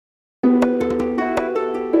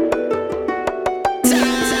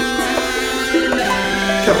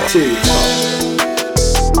Cafeteria Talk.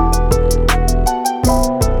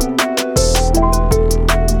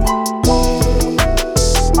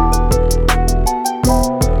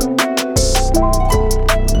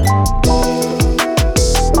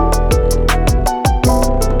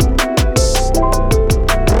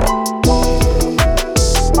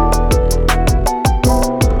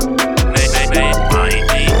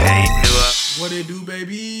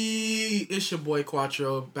 Your boy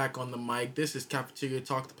Quattro back on the mic. This is Cafeteria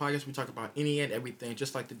Talk, the podcast. We talk about any and everything,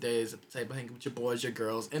 just like the days at the table, hanging with your boys, your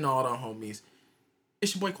girls, and all our homies.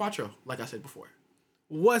 It's your boy Quattro, like I said before.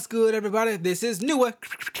 What's good, everybody? This is Nua.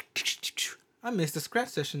 I missed the scratch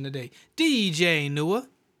session today. DJ Nua.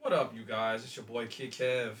 What up, you guys? It's your boy Kid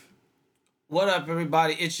Kev. What up,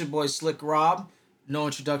 everybody? It's your boy Slick Rob. No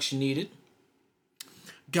introduction needed.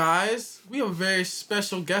 Guys, we have a very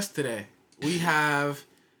special guest today. We have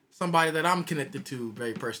somebody that I'm connected to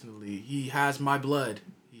very personally. He has my blood.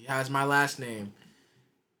 He has my last name.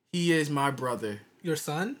 He is my brother. Your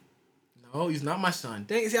son? No, he's not my son.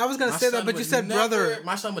 Dang, see, I was going to say that, but you said brother.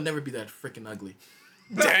 My son would never be that freaking ugly.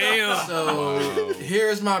 Damn. So,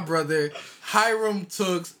 here's my brother, Hiram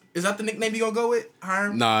Tooks. Is that the nickname you gonna go with,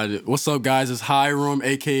 Hiram? Nah, what's up, guys? It's Hiram,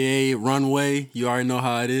 a.k.a. Runway. You already know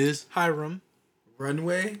how it is. Hiram.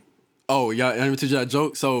 Runway? Oh, y'all, I never told you that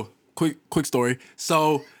joke? So, quick story.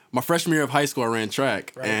 So, my freshman year of high school, I ran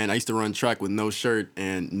track, and I used to run track with no shirt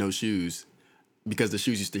and no shoes because the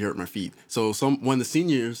shoes used to hurt my feet. So one of the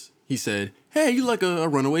seniors, he said, "Hey, you like a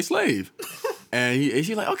runaway slave?" and he's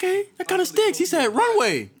like, "Okay, that kind of sticks." He said,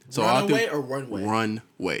 "Runway." So runaway or runway?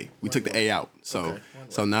 Runway. We took the A out. So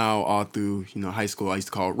so now all through high school, I used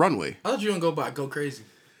to call it Runway. I thought you were gonna go by Go Crazy.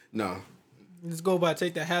 No. Let's go by.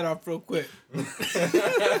 Take that hat off real quick.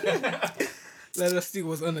 Let us see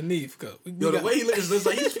what's underneath. The way he looks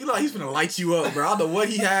like he's gonna light you up, bro. I don't know what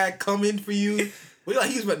he had coming for you. But like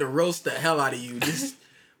he's about to roast the hell out of you.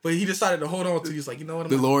 But he decided to hold on to you. He's like, you know what?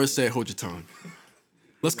 The Lord said, "Hold your tongue."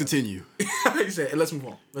 Let's continue. He said, "Let's move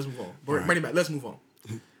on. Let's move on. Bring it back. Let's move on.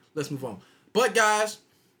 Let's move on." But guys,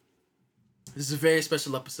 this is a very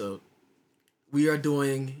special episode. We are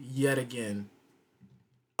doing yet again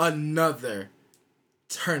another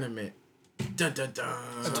tournament. Dun, dun,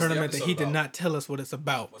 dun. A tournament that he did not tell us what it's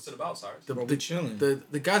about. What's it about, Cyrus?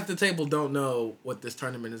 The guys at the table don't know what this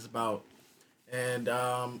tournament is about. And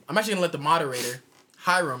I'm actually going to let the moderator,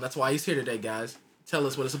 Hiram, that's why he's here today, guys, tell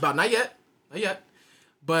us what it's about. Not yet.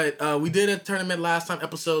 But we did a tournament last time,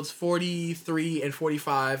 episodes 43 and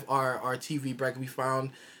 45, our TV bracket. We found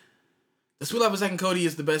The Sweet Life of Zack and Cody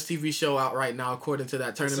is the best TV show out right now, according to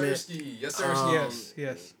that tournament. Yes, sir.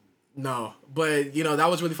 Yes. No, but that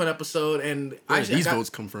was a really fun episode, and where these votes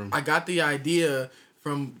come from? I got the idea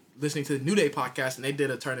from listening to the New Day podcast, and they did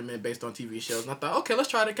a tournament based on TV shows, and I thought, okay, let's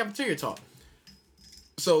try the Cafeteria Talk.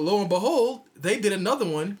 So lo and behold, they did another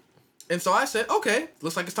one, and so I said, okay,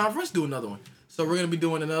 looks like it's time for us to do another one. So we're gonna be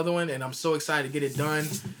doing another one, and I'm so excited to get it done.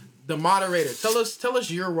 The moderator, tell us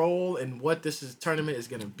your role and what this tournament is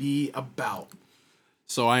gonna be about.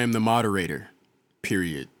 So I am the moderator.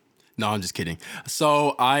 Period. No, I'm just kidding.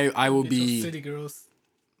 So I will be City Girls.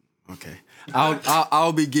 Okay.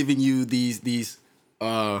 I'll be giving you these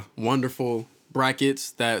wonderful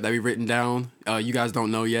brackets that we've written down. You guys don't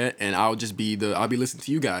know yet, and I'll be listening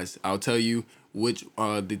to you guys. I'll tell you which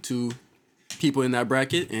the two people in that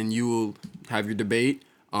bracket, and you will have your debate.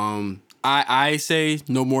 I say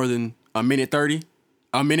no more than a minute 30.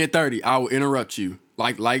 A minute 30. I will interrupt you.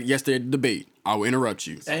 Like yesterday's debate. I will interrupt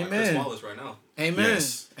you. Amen. Right now. Amen.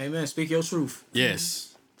 Yes. Amen. Speak your truth.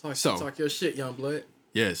 Yes. Talk your shit, young blood.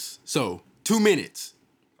 Yes. So 2 minutes.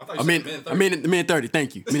 I thought you said A minute 30.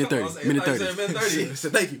 Thank you. Minute 30. Minute 30.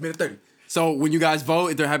 Thank you. Minute 30. So when you guys vote,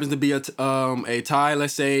 if there happens to be a tie,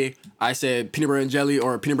 let's say I said peanut butter and jelly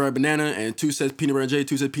or peanut butter banana, and 2 says peanut butter and jelly,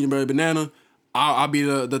 2 says peanut butter banana, I'll be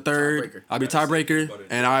the third. Tiebreaker. I'll be tiebreaker,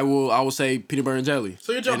 and I will say peanut butter and jelly.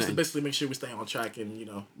 So your job is to basically make sure we stay on track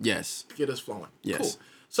and Yes. get us flowing. Yes. Cool.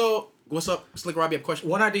 So what's up, Slick Rob? You have a question?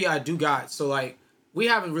 One idea I do got. So we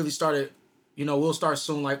haven't really started. We'll start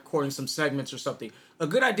soon, recording some segments or something. A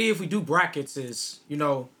good idea if we do brackets is, we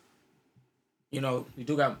do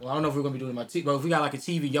got. Well, I don't know if we're gonna be doing my TV, but if we got a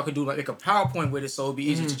TV, y'all could do like a PowerPoint with it, so it'd be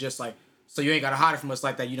easy to just so you ain't gotta hide it from us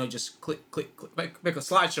like that. Just click, make a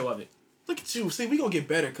slideshow of it. Look at you. See, we gonna get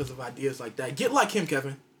better because of ideas like that. Get like him,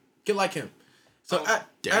 Kevin. Get like him. So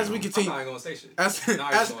as we continue, I'm not gonna say shit.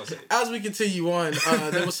 As we continue on,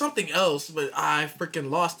 there was something else, but I freaking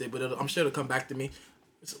lost it. But I'm sure it'll come back to me.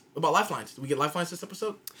 It's about lifelines. Did we get lifelines this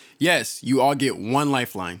episode? Yes, you all get 1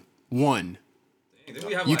 lifeline. 1. Dang, did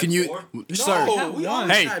we have You can use, 4? sir. No, we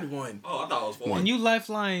only Hey. had one. Oh, I thought it was 4. When you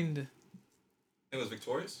lifelined It was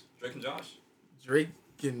Victorious, Drake and Josh, Drake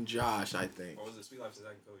and Josh, I think. or was it Sweet Life of Zach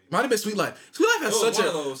and Cody? Might have been Sweet Life. Sweet Life has It was such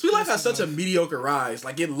one of a those. Sweet Life has such a mediocre rise.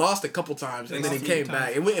 Like it lost a couple times and then it came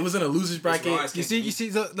back. It was in a losers bracket. rise You see,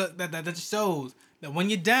 that shows that when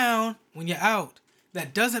you're down, when you're out,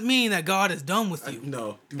 that doesn't mean that God is done with you.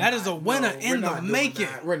 No, That is a winner in the making.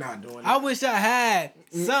 We're not doing I that. wish I had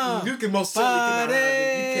some. You can most certainly cannot have it.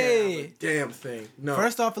 You can't have a Buddy. damn thing. No.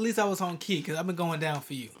 First off, at least I was on key because I've been going down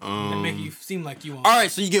for you. And making you seem like you on. All right,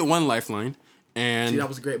 so you get one lifeline, and See, that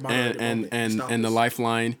was a great moderated moment. Stop and the this.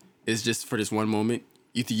 lifeline is just for this one moment.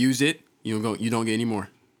 You have to use it. You don't get any more.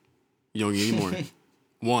 You don't get any more.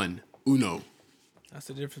 One, uno. That's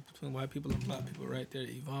the difference between white people and black people right there.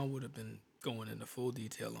 Yvonne would have been going into full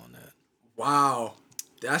detail on that. Wow.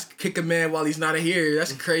 That's kick a man while he's not here.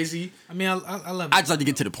 That's crazy. I mean, I love it. I just like to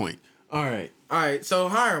get to the point. All right. So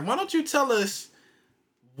Hiram, why don't you tell us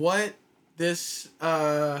what this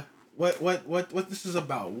what this is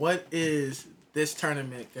about? What is this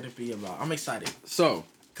tournament gonna be about? I'm excited So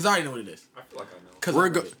because I already know what it is. I feel like I know.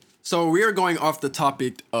 Because we are going off the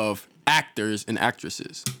topic of actors and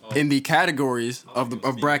actresses in the categories of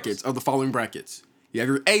brackets of the following brackets. You have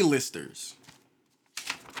your A-listers.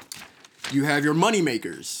 You have your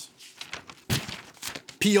moneymakers.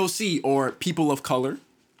 POC or people of color.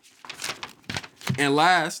 And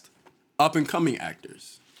last, up and coming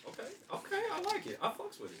actors. Okay, I like it. I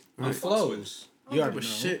fucks with it. Right. Flows. I don't give a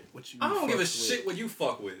shit what you. I don't give a fucks with. shit what you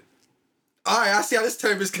fuck with. All right, I see how this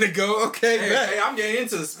tournament's gonna go. Okay, bet. Hey, I'm getting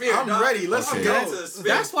into the spirit. I'm dog. ready. Let's I'm go. getting into the spirit.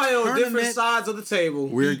 That's why on different Tournament. sides of the table.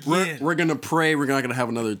 We're Begin. gonna pray. We're not gonna have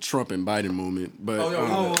another Trump and Biden moment. But Oh,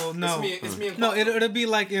 no, Oh, no. It's me and No, Quavo. it'd be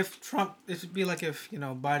like if Trump. It'd be like if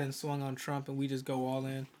Biden swung on Trump and we just go all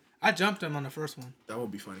in. I jumped him on the first one. That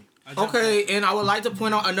would be funny. I jumped Okay, and I would like to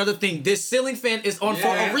point out another thing. This ceiling fan is on for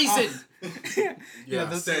Yeah. a reason. Yeah.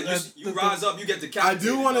 the- Said the- you the- rise up, you get I decapitated.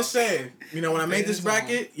 do want to dog. say, when I made this is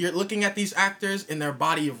bracket, you're looking at these actors and their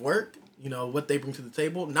body of work, what they bring to the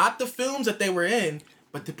table, not the films that they were in,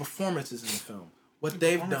 but the performances in the film. What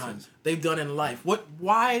they've done in life.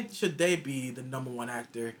 Why should they be the number one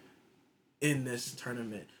actor in this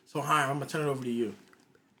tournament? So, Hiram, I'm going to turn it over to you.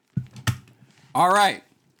 all right.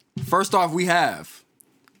 First off, we have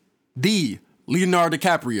the Leonardo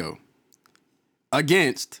DiCaprio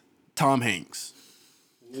against Tom Hanks.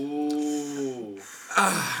 Ooh.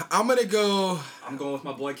 I'm going to go... I'm going with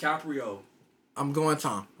my boy Caprio. I'm going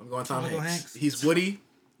Tom. I'm going Tom Michael Hanks. Hanks. He's Woody.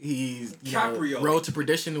 He's Caprio. Road to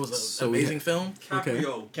Perdition was an So we amazing film.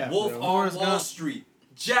 Caprio, Caprio. Wolf on Forrest Wall Gump. Street,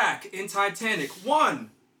 Jack in Titanic, one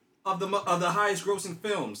of the highest grossing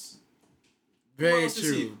films. Who Very else is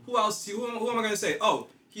he? true. Who else? Who am I gonna say? Oh,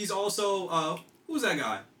 he's also who's that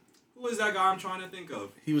guy? Who is that guy I'm trying to think of?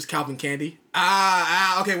 He was Calvin Candy.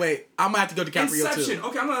 Okay, wait. I'm gonna have to go DiCaprio Inception. too.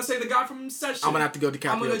 Okay, I'm gonna say the guy from Inception. I'm gonna have to go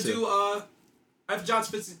DiCaprio I'm gonna too. do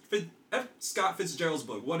F. Scott Fitzgerald's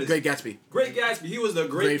book. What is Great it? Gatsby. Great Gatsby. He was the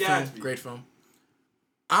Great Gatsby. film. Great film.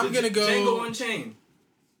 I'm gonna go. Django Unchained.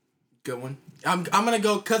 Good one. I'm gonna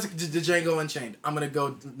go because the Django Unchained. I'm gonna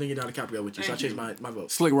go Leonardo DiCaprio with you. So I Thank changed you. my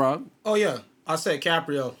vote. Slick Rob. Oh yeah, I said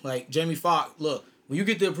Caprio. Like Jamie Foxx. Look, when you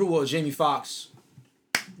get the approval of Jamie Foxx,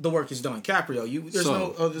 the work is done. Caprio. There's So-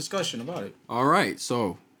 no other discussion about it. All right.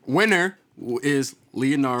 So winner is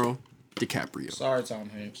Leonardo DiCaprio. Sorry, Tom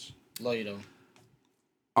Hanks. Love you though.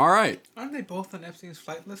 All right, Aren't they both on Epstein's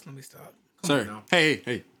flight list? Let me stop. sir. now.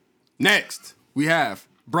 Hey. Next, we have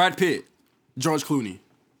Brad Pitt, George Clooney.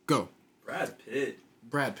 Go. Brad Pitt.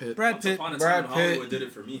 Brad Pitt. Brad Once Pitt. upon a Brad time, Pitt. Hollywood did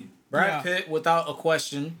it for me. Brad Yeah. Pitt, without a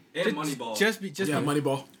question. And Moneyball. Just Yeah,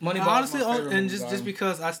 Moneyball. Moneyball. honestly, is my favorite and movie, just dog.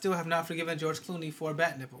 because I still have not forgiven George Clooney for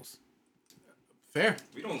bat nipples. Fair.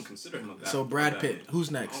 We don't consider him a bad. So Brad bad Pitt. man. Who's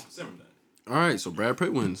I next? don't consider him that. All right. So Brad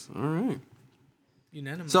Pitt wins. All right.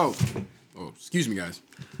 Unanimous. So, excuse me, guys.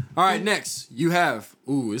 All right. Next, you have.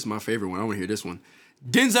 Ooh, this is my favorite one. I want to hear this one.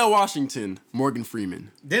 Denzel Washington, Morgan Freeman.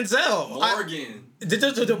 Denzel. Morgan.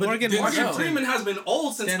 Morgan Morgan Freeman has been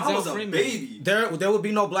old since I Denzel was a Freeman. baby. There would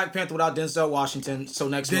be no Black Panther without Denzel Washington. So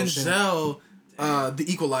next motion. Denzel, The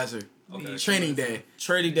Equalizer. Okay. Training Day.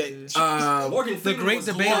 Trading Day. Morgan Freeman Great was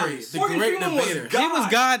Debater. glorious. The Morgan Great Freeman Debater. was God. He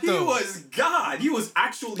was God, though. He was God. He was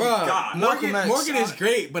actually Bruh, God. Morgan, Malcolm X. Morgan is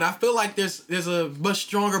great, but I feel like there's a much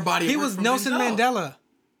stronger body. he of work was from Nelson Denzel. Mandela.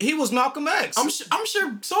 He was Malcolm X. I'm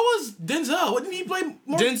sure. So was Denzel. Didn't he play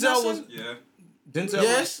Morgan Denzel Nelson? was- Yeah. Denzel.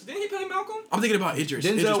 Yes. Didn't he play Malcolm? I'm thinking about Idris. Denzel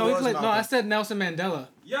Idris. No, he was played, no, Malcolm. I said Nelson Mandela.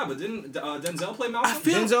 Yeah, but didn't Denzel play I Malcolm?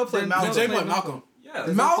 feel Denzel played Malcolm. Denzel played Malcolm. Malcolm. Yeah. Denzel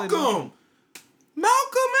played Malcolm.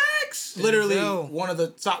 Malcolm X. Literally Denzel. one of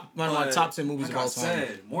my top 10 movies like of all I time.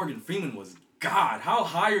 said, Morgan Freeman was God. How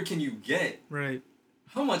higher can you get? Right.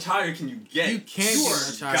 How much higher can you get? You can't get are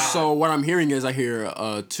much higher. God. So what I'm hearing is I hear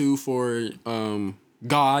 2 for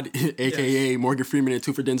God, aka Morgan Freeman, and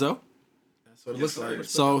 2 for Denzel. That's what it looks like.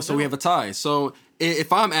 So we have a tie. So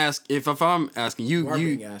if I'm asking You are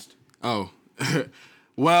you being asked. oh,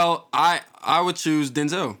 well I would choose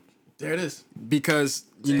Denzel There it is. because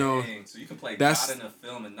you know Dang, so you can play that's- God in a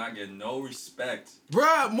film and not get no respect.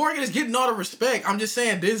 Bruh, Morgan is getting all the respect. I'm just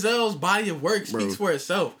saying, Denzel's body of work speaks for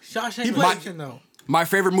itself. Shawshank He played- Redemption, though. my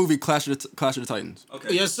favorite movie, Clash of the Titans.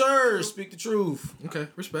 Okay. Yes, sir. Speak the truth. Okay,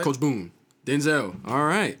 respect. Coach Boone, Denzel. All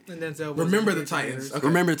right. And Denzel. Remember the was- Titans. Okay.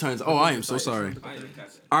 Remember the Titans. Oh, I am so Titans. sorry. I didn't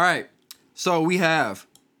catch that. All right. So we have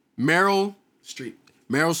Meryl Streep.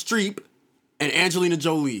 Streep and Angelina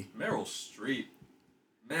Jolie. Meryl Streep.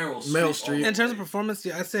 Meryl Streep. In terms of performance,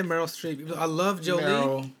 yeah, I'd say Meryl Streep. I love Jolie.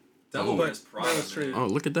 Meryl. Devil but Wears Prada. Meryl Streep. man. Oh,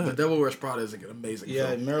 look at The that. Devil Wears Prada is an amazing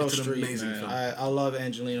Yeah, film. Meryl It's an Streep, amazing man. film. I love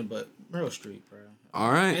Angelina, but Meryl Streep, bro.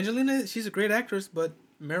 All right. Angelina, she's a great actress, but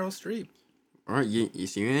Meryl Streep. All right.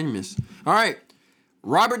 It's unanimous. All right.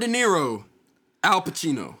 Robert De Niro, Al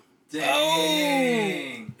Pacino.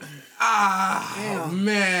 Dang. Oh,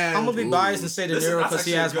 man. I'm gonna be biased and say De Listen, Niro that's because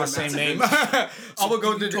he actually has a my good same match. name. I'm gonna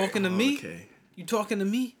go You to talking to me? Okay. You talking to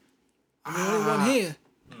me? I'm the only one here.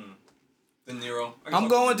 De Niro. I'm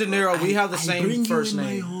going De Niro. We have the same first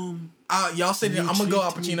name. home. Y'all say that I'm gonna go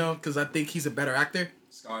Al treat me. Pacino because I think he's a better actor.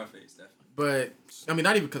 Scarface, definitely. But I mean,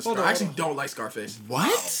 not even because Hold on, I actually hold don't like Scarface.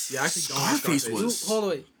 What? Yeah, I actually don't like Scarface Scarface. was. Hold on,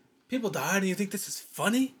 wait. People died and you think this is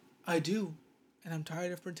funny? I do. And I'm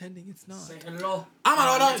tired of pretending it's not. I'm an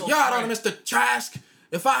order. You're out on Mr. Trask.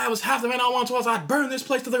 If I was half the man I once was, I'd burn this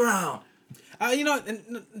place to the ground. You know,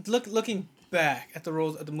 and looking back at the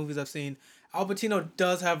roles of the movies I've seen, Al Pacino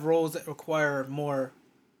does have roles that require more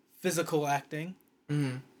physical acting,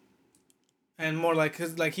 and more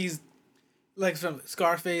he's like from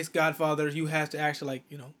Scarface, Godfather. You have to actually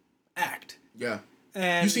act. Yeah.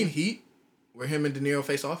 And You seen Heat, where him and De Niro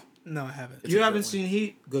face off? No, I haven't. It's You a haven't good one. seen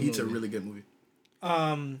Heat? Good Heat's a movie. really good movie.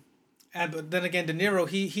 But then again, De Niro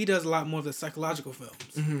he does a lot more of the psychological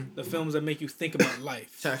films, the films that make you think about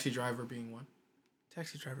life. Taxi Driver being one.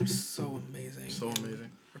 Taxi Driver is so amazing. So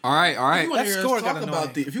amazing. All right. All If right. you want That to hear score us got talk annoying.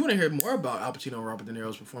 about if you want to hear more about Al Pacino and Robert De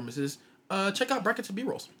Niro's performances, check out Brackets and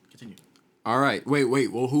B-rolls. Continue. All right. Wait.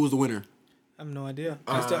 Well, who was the winner? I have no idea.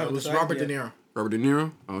 I It haven't was decided Robert yet. De Niro. Robert De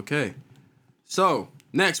Niro. Okay. So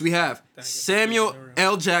next we have Samuel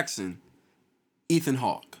L. Jackson, Ethan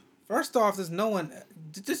Hawke. First off, there's no one.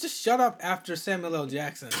 Just shut up after Samuel L.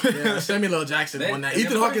 Jackson. Yeah, Samuel L. Jackson won that.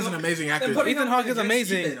 Ethan Hawke is an amazing actor. Ethan Hawke is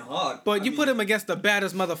amazing, Ethan Hawke. But you put him against the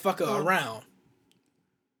baddest motherfucker around.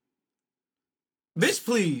 Bitch,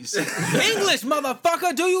 please. English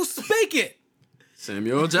motherfucker, do you speak it?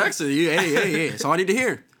 Samuel L. Jackson. Hey. That's all I need to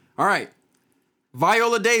hear. All right.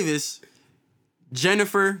 Viola Davis,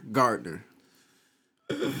 Jennifer Gardner.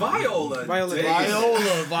 Viola. Viola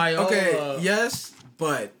Davis. Viola. Okay, yes,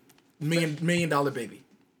 but million dollar baby.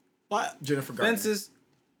 What? Jennifer Gardner. Fences.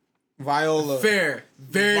 Viola. Fair.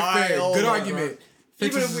 Very fair. Viola, Good argument.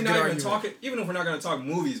 Even Fences if is we're a not good even argument. talking, even if we're not gonna talk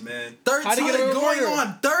movies, man. Third How to time Get Away with going Murder.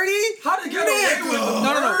 on 30? How to get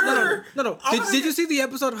away with No. Did you see the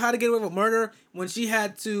episode of How to Get Away with Murder when she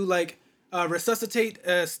had to resuscitate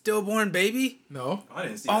a stillborn baby? No. I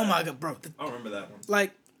didn't see. Oh that. my god, bro! I don't remember that one.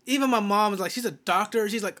 Like even my mom was like, she's a doctor.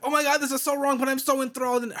 She's like, oh my god, this is so wrong, but I'm so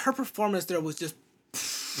enthralled. And her performance there was just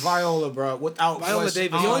Viola, bro. Without Viola question.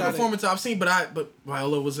 Davis. The only got it. performance I've seen, but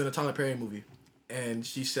Viola was in a Tyler Perry movie, and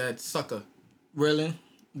she said "sucker." Really?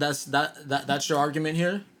 That's your argument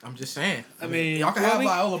here? I'm just saying. I mean, y'all can have really?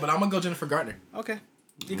 Viola, but I'm gonna go Jennifer Gardner. okay.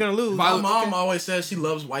 You're gonna lose. My Okay. mom always says she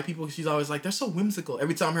loves white people. She's always like, they're so whimsical.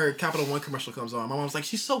 Every time her Capital One commercial comes on, my mom's like,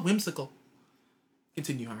 she's so whimsical.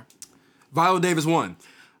 Continue, her. Viola Davis won.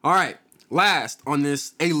 All right. Last on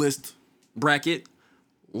this A-list bracket,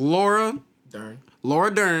 Laura Dern.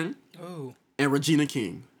 Dern, Oh. and Regina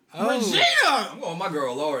King. I'm going with my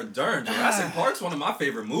girl Laura Dern. Jurassic Park's one of my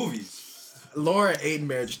favorite movies. Laura Aiden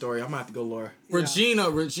Marriage Story. I'm gonna have to go Laura. Regina,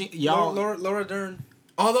 y'all. Laura Dern.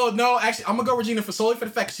 Although no, actually, I'm gonna go Regina for solely for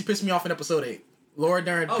the fact that she pissed me off in episode 8. Laura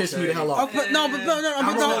Dern pissed me the hell Oh, off. but no, but no, I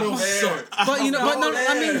but don't know. no. So, But you know, but no,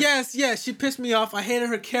 I mean, Yeah. yes, she pissed me off. I hated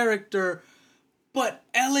her character, but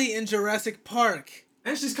Ellie in Jurassic Park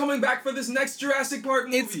And she's coming back for this next Jurassic Park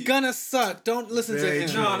movie. It's gonna suck. Don't listen to Very him.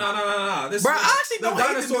 true. No. This Bro, I actually don't hate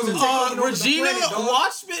the dinosaurs news. are taking over the Regina planet, dog.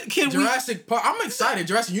 Watchmen. Can we? Jurassic Park. I'm excited.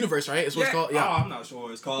 Jurassic Universe, right? It's what it's called. Yeah. Oh, I'm not sure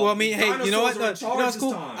what it's called. Well, I mean, hey, you know what? Dinosaurs are in You know what's charge cool?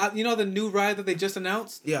 this time. You know the new ride that they just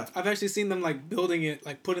announced? Yeah. I've actually seen them like building it,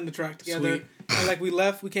 like putting the track together. Sweet. And like we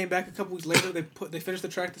left, we came back a couple weeks later. They finished the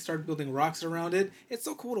track. They started building rocks around it. It's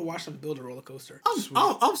so cool to watch them build a roller coaster.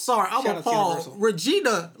 I'm sorry. I'm Shout out to appalled. Universal.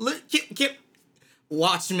 Regina,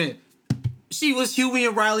 Watchmen. She was Huey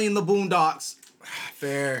and Riley in the Boondocks.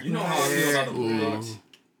 Fair. You know how I feel about the Boondocks.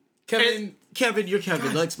 Kevin. And Kevin, you're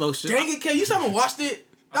Kevin. Let's motion. Dang it, Kevin. You still haven't watched it?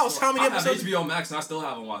 That was how many I have episodes? HBO Max and I still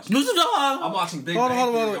haven't watched it. I'm I'm watching Big Hold Bang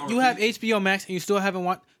on. Theory on You have repeat. HBO Max and you still haven't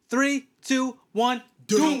watched. 3, 2, 1,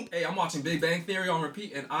 doom. Hey, I'm watching Big Bang Theory on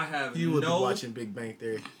repeat and I have You would no... be watching Big Bang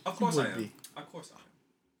Theory. Of course You I would am. be. Of course I am.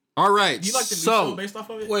 All right. Do you like the new show So based off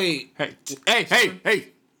of it? Wait. hey.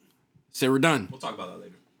 Say we're done. We'll talk about that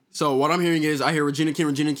later. So what I'm hearing is I hear Regina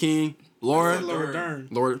King, Laura. Laura Dern.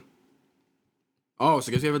 Lord. Oh, so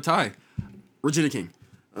I guess we have a tie. Regina King.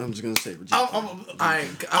 I'm just gonna say Regina. I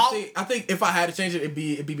think if I had to change it, it'd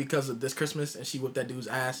be because of This Christmas and she whipped that dude's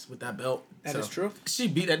ass with that belt. That is true. She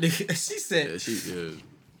beat that nigga. She said, Yeah, she is.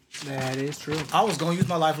 That is true. I was going to use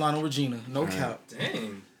my lifeline on Regina. No cap.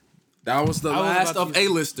 Dang. That was the I was last about of to use-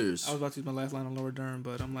 A-listers. I was about to use my last line on Laura Dern,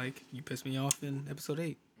 but I'm like, you pissed me off in episode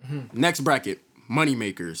 8. Next bracket,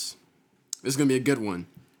 Moneymakers. This is gonna be a good one.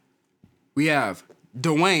 We have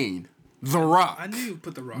Dwayne, The Rock, I knew you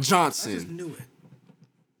put the rock. Johnson. I just knew it.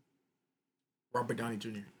 Robert Downey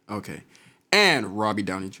Jr. Okay, and Robbie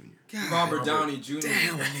Downey Jr. Robert Downey Jr.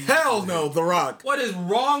 Hell no, The Rock. What is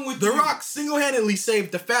wrong with The you? Rock single-handedly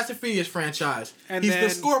saved the Fast and Furious franchise. And He's then- the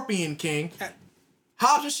Scorpion King.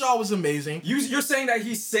 Hobbs and Shaw was amazing. You're saying that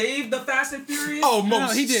he saved the Fast and Furious? Oh, No,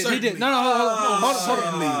 most he did. certainly. He did. No, hold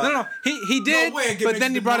on. No. He did, way it but makes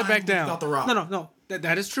then he the brought it nine back down. without The Rock. No.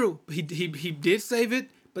 That is true. He did save it,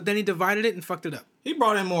 but then he divided it and fucked it up. He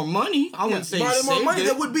brought in more money. I wouldn't say he Brought in more saved money. it.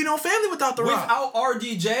 There would be no family without The Rock. Without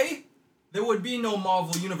RDJ, there would be no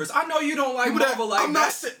Marvel Universe. I know you don't like People that- Marvel like I'm not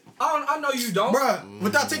that. sa- I know you don't. Bruh,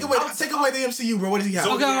 without take away the MCU, bro. What does he have?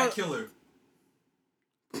 Zodiac Killer.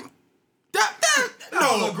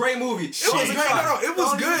 That was a great movie. It was great. No, it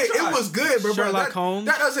was good. It was good, bro. Sherlock that, Holmes.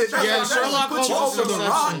 That doesn't. Yeah, Sherlock put you Holmes over the was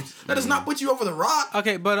Rock. exception. That does not put you over the Rock.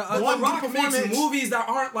 Okay, but The one The Rock good makes performance. movies that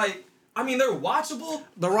aren't like. I mean, they're watchable.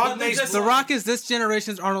 The Rock but they makes- just The like- Rock is this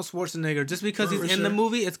generation's Arnold Schwarzenegger. Just because he's in the sure.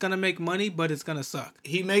 movie, it's gonna make money, but it's gonna suck.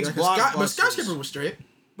 He makes But Skyscraper blockbusters. was straight.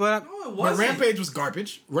 But No, it But wasn't. Rampage was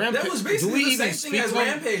garbage. That was basically Do we the even same thing speak as on-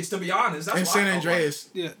 Rampage, to be honest. That's And why San I don't Andreas.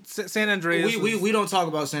 yeah, San Andreas. We don't talk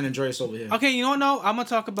about San Andreas over here. Okay, you know what? No, I'm gonna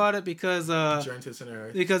talk about it because Journey to San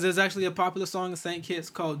Andreas. because there's actually a popular song in St. Kitts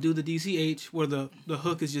called "Do the DCH" where the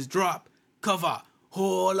hook is just drop, cover,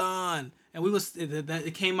 hold on, and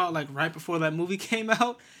it came out like right before that movie came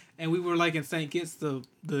out, and we were like in St. Kitts the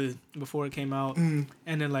before it came out, and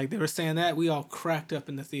then like they were saying that we all cracked up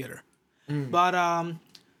in the theater, but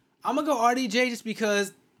I'm gonna go RDJ just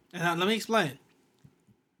because, and let me explain.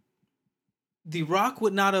 The Rock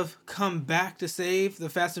would not have come back to save the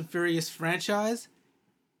Fast and Furious franchise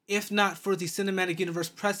if not for the cinematic universe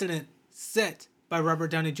precedent set by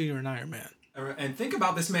Robert Downey Jr. and Iron Man. And think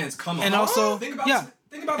about this man's come up. And also, think about yeah,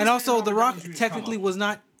 think about and this also man, The Robert Rock Downey Jr.'s technically come up. was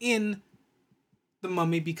not in The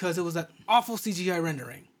Mummy because it was that awful CGI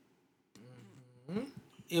rendering.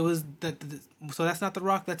 It was so that's not The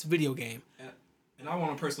Rock, that's video game. And I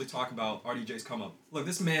want to personally talk about RDJ's come up. Look,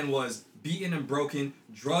 this man was beaten and broken,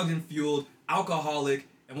 drugged and fueled, alcoholic,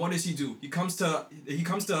 and what does he do? He comes to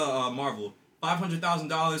Marvel,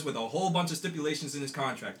 $500,000 with a whole bunch of stipulations in his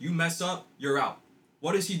contract. You mess up, you're out.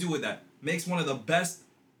 What does he do with that? Makes one of the best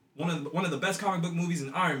comic book movies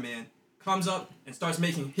in Iron Man. Comes up and starts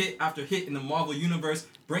making hit after hit in the Marvel universe.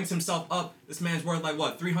 Brings himself up. This man's worth like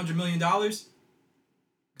what, $300 million?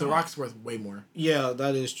 The Rock's worth way more. Yeah,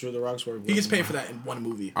 that is true. The Rock's worth. He gets paid for that in one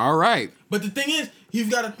movie. All right. But the thing is, you've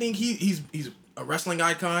got to think he's a wrestling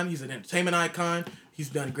icon. He's an entertainment icon. He's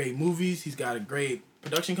done great movies. He's got a great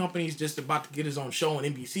production company. He's just about to get his own show on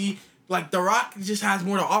NBC. Like, The Rock just has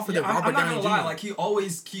more to offer than Robert I'm not Downey gonna Jr. lie, like he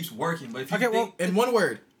always keeps working. But if you Okay, think, well, In one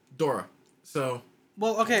word, Dora. So,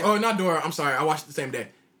 Well, okay. oh, not Dora. I'm sorry. I watched it the same day.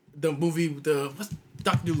 The movie, what's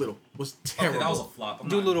Dr. Doolittle was terrible. okay, that was a flop. I'm not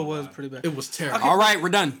Doolittle gonna was lie. pretty bad. It was terrible. All right, we're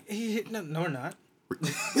done. He hit, no, we're not.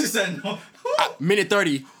 He said no. Minute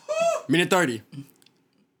 30. Minute 30.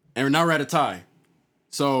 And now we're at a tie.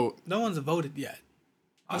 So No one's voted yet.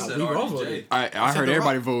 I said we all RDJ. voted. I said heard The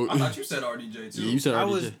everybody Rock. vote. I thought you said RDJ too. Yeah, you said I RDJ.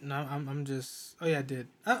 was no. I'm just. Oh yeah, I did.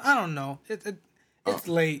 I don't know. It's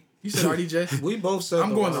late. You said RDJ. We both said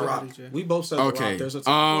I'm going The Rock. Rock. We both said Okay. The Rock. There's a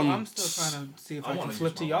Well, tie. I'm still trying to see if I can wanna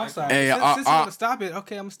flip use to my y'all mic. side. Hey, Since you want to stop it,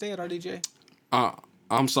 okay, I'm gonna stay at RDJ.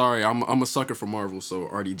 I'm sorry. I'm a sucker for Marvel, so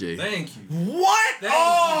RDJ. Thank you. What? Thank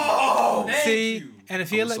Oh, you. Thank See, you. and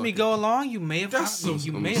if you had let me go along, you may have that's caught me.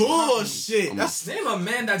 some You may have caught me. bullshit. That's Name a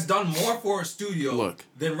man that's done more for a studio Look.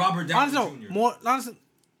 than Robert Downey Honestly, Jr. no, more honestly.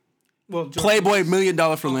 Well, George Playboy Lucas. $1 million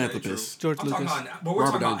Okay, philanthropist. true. George I'm talking Lucas. about, but we're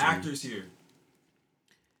Robert talking about Downey Jr. actors here.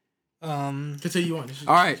 continue on.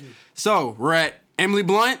 All right. So we're at Emily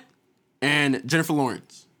Blunt and Jennifer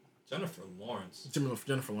Lawrence. Jennifer Lawrence.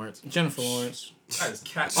 Jennifer Lawrence. Jennifer Lawrence. That is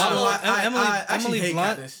cat. I actually Emily hate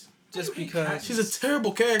Blunt, Katniss. just because She's a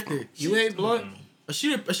terrible character. You hate Blunt? A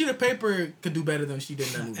sheet of paper could do better than she did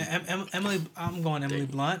in that movie. Emily, I'm going Emily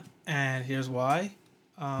Blunt, and here's why.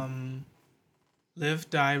 Live,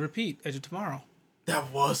 Die, Repeat. Edge of Tomorrow.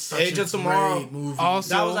 That was such Age a of Tomorrow. great movie.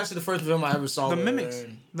 Also, That was actually the first film I ever saw. The with Mimics. her.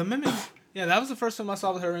 The Mimics. Yeah, that was the first film I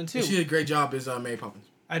saw with her in too. She did a great job as Mary Poppins.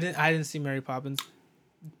 I didn't see Mary Poppins.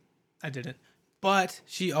 I didn't. But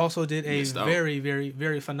she also did a Missed out. very, very,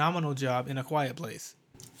 very phenomenal job in A Quiet Place.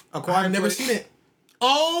 I've never seen it.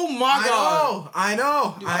 Oh my god! I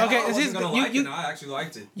know. Okay, I it's wasn't just- gonna you- like you- it. I actually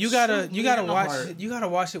liked it. You gotta Shoot me in the watch heart. it. You gotta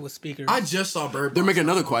watch it with speakers. I just saw Bird Box. They're making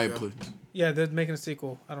another not Quiet long ago. Place. Yeah, they're making a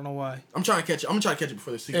sequel. I don't know why. I'm trying to catch it. I'm gonna try to catch it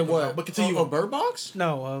before the sequel. And comes out. what? But continue. A Bird Box?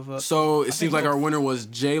 No, of So it seems like both. our winner was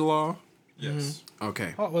J Law. Yes.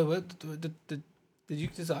 Okay. oh, wait, did you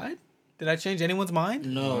decide? Did I change anyone's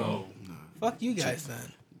mind? No. Fuck you guys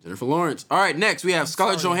then. Jennifer Lawrence. All right. Next we have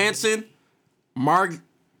Scarlett sorry. Johansson, Margot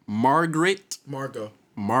Robbie.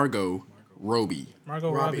 Margot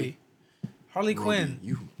Robbie. Robbie. Harley Quinn.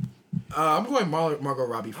 You. I'm going Margot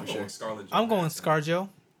Robbie for I'm sure. going Scarlett I'm going Johansson. ScarJo.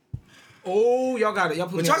 Oh, y'all got it. Y'all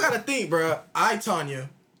put But me y'all on- gotta think, bruh. Tanya.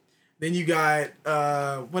 Then you got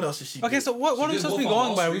what else is she? Okay, do? so what are we did supposed to be Wolf on going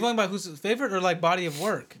Wall by? Are we Street. going by who's favorite or like body of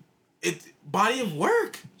work? it body of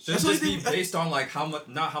work. Should That's it what just they be think- based on like how much,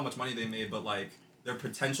 not how much money they made, but like their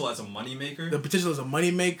potential as a money maker? the potential as a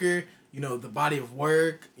moneymaker, the body of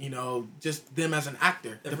work, just them as an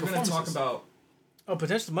actor. If the we're gonna talk performances. about, Oh,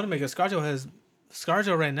 potential moneymaker.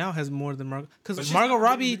 ScarJo right now has more than Margot. But Because she's Margot not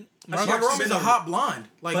Robbie. been- Margot Robbie's a hot blonde.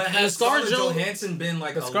 Like but has Scarlett Scarlett Jo- Johansson been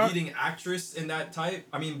like a But Scar- leading actress in that type?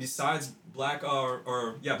 I mean, besides Black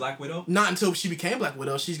Black Widow. not until she became Black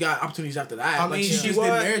Widow. She's got opportunities after that. I Like mean, she she just was-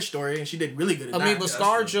 did Marriage Story and she did really good at I that. mean, but that's true.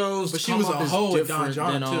 ScarJo's But she come was up a is hoe with Don different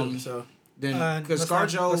John than too. So because let's not-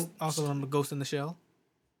 let's ScarJo. also remember Ghost in the Shell.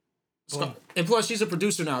 And plus, she's a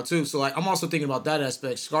producer now too. So like, I'm also thinking about that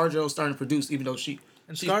aspect. ScarJo's starting to produce, even though And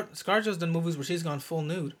she- ScarJo's done movies where she's gone full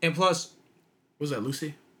nude. and plus, was that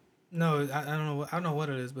Lucy? No, I don't know. I don't know what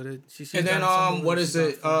it is, but she's and then done some movies what where is she's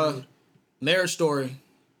it? gone full nude. Marriage Story.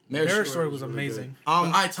 Marriage Story was really amazing. Good.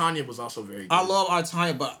 I Tanya was also very good. I love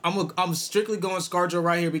Tanya, but I'm strictly going ScarJo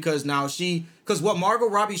right here because now because what Margot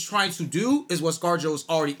Robbie's trying to do is what ScarJo's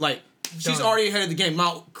already like. She's Done. already ahead of the game.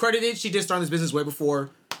 Now, credited, she did start this business way before.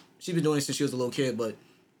 She's been doing it since she was a little kid, but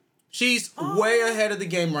she's way ahead of the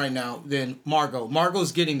game right now than Margot.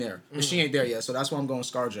 Margot's getting there, but she ain't there yet, so that's why I'm going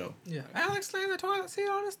ScarJo. Yeah. Alex Lane, the toilet seat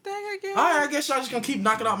on this thing again. All right, I guess y'all just gonna keep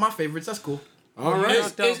knocking out my favorites. That's cool. All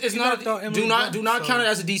right. It's You not. knocked out Emily Do not Blunt, count so- it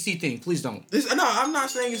as a DC thing. Please don't. No, I'm not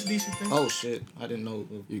saying it's a decent thing. Oh shit! I didn't know.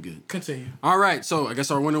 You good. Continue. All right. So I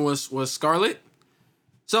guess our winner was Scarlett.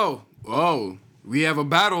 So we have a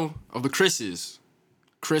battle of the Chris's.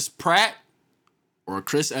 Chris Pratt or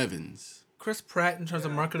Chris Evans. Chris Pratt in terms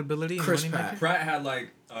of marketability. Chris and Pratt. moneymaker. Pratt had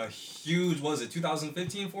like a huge, what was it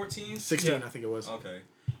 2015, 14? 16, Yeah. I think it was. Okay.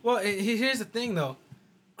 Well, here's the thing though.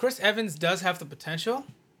 Chris Evans does have the potential,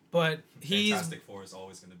 but Fantastic Four is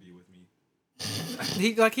always gonna be with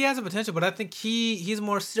me. he has a potential, but I think he's a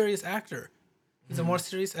more serious actor. He's a more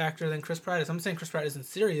serious actor than Chris Pratt is. I'm saying Chris Pratt isn't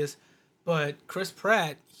serious, but Chris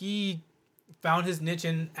Pratt, he found his niche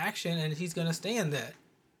in action and he's gonna stay in that.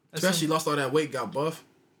 Especially lost all that weight, got buff.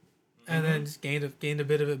 And then just gained a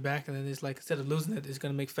bit of it back, and then it's like instead of losing it, it's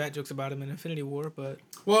gonna make fat jokes about him in Infinity War. But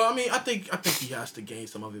Well, I mean, I think he has to gain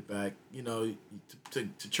some of it back.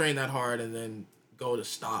 To train that hard and then go to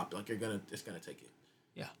stop. Like it's gonna take it.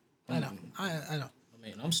 yeah, I know, I know. I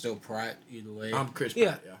mean, I'm still Pratt either way. I'm Chris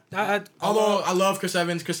Yeah, Pratt. Yeah. although I love Chris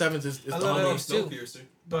Evans. Chris Evans is I the love homie. Evans too. Snowpiercer. That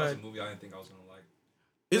But- was a movie I didn't think I was gonna like.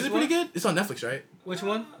 Is it Which pretty good? It's on Netflix, right? which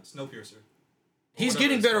one? Snowpiercer. He's Whatever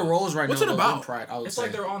getting it's better called. roles right What's now. it though, about? than Pratt, I would It's say.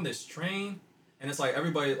 like they're on this train, and it's like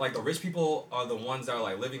everybody, like the rich people are the ones that are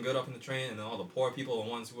like living good up in the train, and then all the poor people are the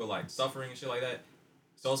ones who are like suffering and shit like that.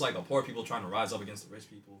 So it's like the poor people trying to rise up against the rich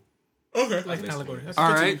people. Okay. Like an this allegory. movie. That's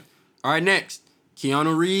All good. right. Next,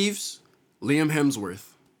 Keanu Reeves, Liam Hemsworth.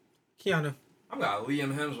 Keanu. I'm got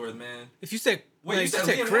Liam Hemsworth, man. If you said Wait, like, you said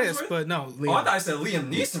Liam Chris, Hemsworth? but no. Oh, I thought I said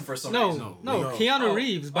Liam Neeson for some reason. No, Keanu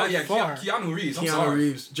Reeves by far. Keanu Reeves. I'm Keanu sorry.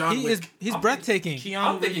 Reeves, John Wick. He's breathtaking.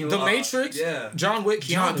 I'm thinking The Matrix. Yeah. John Wick.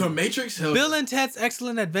 John, Keanu. The Matrix. Hell, Bill and Ted's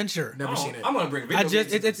Excellent Adventure. never seen it. I'm gonna bring. I video just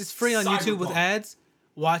games it's free on YouTube with Cyberpunk. ads.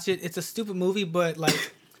 Watch it. It's a stupid movie, but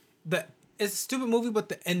like it's a stupid movie, but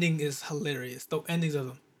the ending is hilarious. The endings of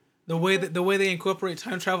them, the way they incorporate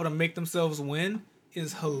time travel to make themselves win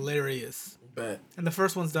is hilarious. Bet. And the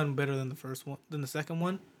first one's done better than the second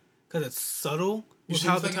one, because it's subtle You with seen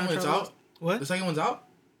how the the second time one? It's travel. out. What? The second one's out.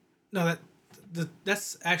 No,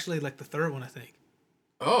 that's actually like the third one, I think.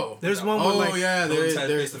 Oh. There's one with like yeah, Bill and Ted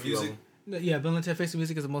there's Face the a few of Music. them. Yeah, Bill and Ted Face the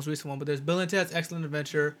Music is the most recent one, but there's Bill and Ted's Excellent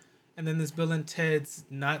Adventure, and then there's Bill and Ted's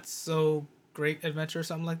Not So Great Adventure, or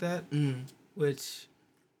something like that, which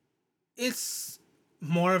it's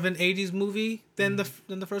more of an '80s movie than the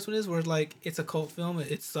first one is, where like it's a cult film.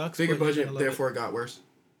 It sucks. Bigger but you're budget, gonna love therefore it got worse.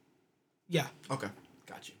 Yeah, Okay,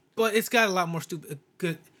 got you. but it's got a lot more stupid.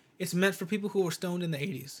 Good. It's meant for people who were stoned in the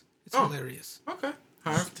 '80s. It's Oh. hilarious. Okay,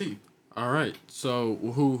 higher to you. All right. So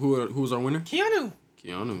who's our winner? Keanu.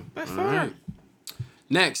 Keanu. By All far. right.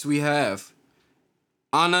 Next we have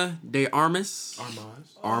Ana de Armas,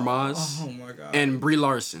 Armaz. Oh my god. and Brie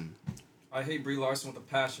Larson. I hate Brie Larson with a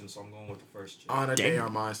passion, so I'm going with the first chick. Ana de Damn.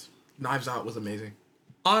 Armas. Knives Out was amazing.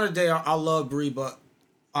 Ana de I love Brie, but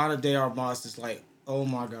Ana de Armas is like, oh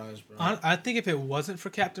my gosh, bro. I think if it wasn't for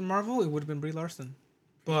Captain Marvel, it would have been Brie Larson.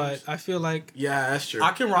 But I feel like Yeah, that's true.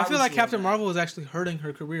 I can. I feel like Captain Captain Marvel is actually hurting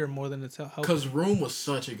her career more than it's helping. Because Room was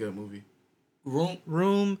such a good movie.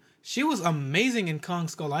 Room, she was amazing in Kong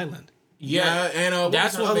Skull Island. Yeah, and what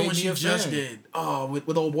that's was the what other made one me she a just fan. did. Oh,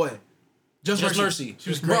 with old boy. Just Mercy. She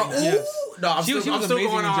was great. Bro, in that. Yes. No, I'm She was still amazing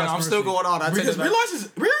going in on. Just I'm still Mercy. going on. I take Because it Brie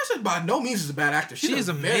back. Larson by no means is a bad actor. She's She is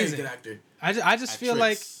a very amazing. good actor. I just feel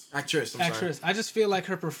like Actress. I'm actress. I just feel like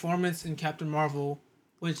her performance in Captain Marvel,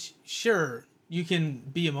 which sure you can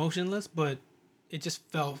be emotionless, but it just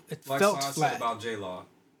felt Like felt Sean said flat. about J Law,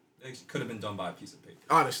 it could have been done by a piece of paper.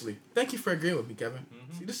 Sorry. Honestly, thank you for agreeing with me, Kevin.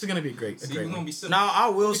 See, this is gonna be a great See, we're gonna one. be sitting. Now I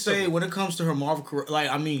will say simple. when it comes to her Marvel career, like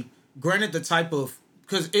I mean, granted the type of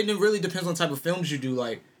because it really depends on the type of films you do,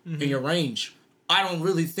 like in your range. I don't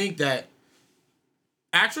really think that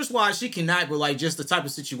actress wise she can act, but like just the type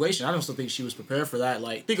of situation, I don't still think she was prepared for that.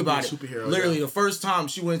 Like think To be a about it. superhero, Literally, yeah. the first time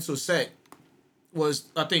she went to a set was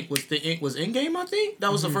Endgame. I think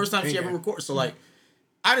that was the first time she ever Endgame. recorded. So like,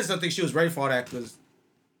 I just don't think she was ready for that because.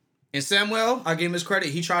 And Samuel, I give him his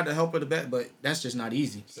credit. He tried to help her the best, but that's just not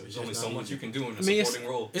easy. There's only so much you can do in a mean, it's- supporting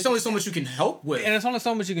role. It's only so much you can help with. And it's only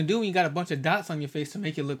so much you can do when you got a bunch of dots on your face to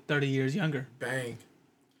make you look 30 years younger. Bang.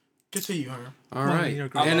 Good to you, huh? All Well, right. you're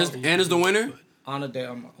great. Anna's the winner. On a day,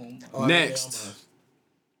 I'm home. Next.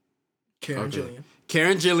 Karen Okay. Gillian.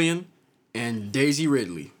 Karen Gillian and Daisy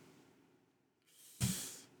Ridley.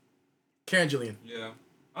 Karen Gillian. Yeah,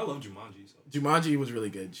 I love Jumanji. So. Jumanji was really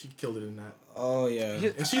good. She killed it in that. Oh yeah.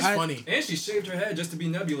 And she's I- funny. And she shaved her head just to be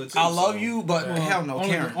Nebula too. I love so- you, but Well, hell no, only,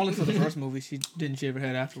 Karen. only for the first movie, she didn't shave her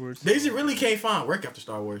head afterwards. Daisy really can't find work after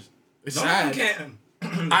Star Wars. It's No sad. one can.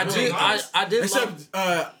 I did. I did. Except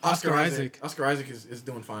Love, Oscar Oscar Isaac. Isaac. Oscar Isaac is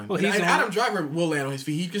doing fine. Well, and he's and the Adam one- Driver will land on his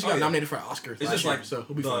feet. He just got Oh, yeah. nominated for an Oscar. It's last just year, like so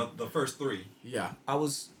he'll be fine. the first three. Yeah, I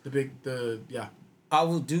was. yeah. I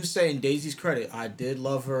will do say in Daisy's credit, I did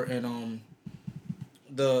love her in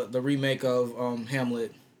the remake of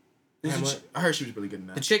Hamlet. Who's the Hamlet. I heard she was really good in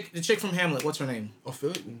that. The chick from Hamlet. What's her name?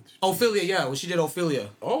 Ophelia. Ophelia. Yeah, well, she did Ophelia.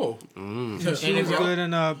 Oh. She was good in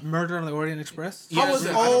Murder on the Orient Express. How was it?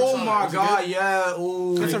 it? I never Oh saw it. my Was it god, good? yeah.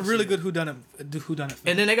 Ooh. It's a really good whodunit film.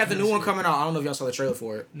 And then they got the new one coming out. I don't know if y'all saw the trailer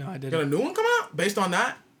for it. No, I Got a didn't. new one coming out based on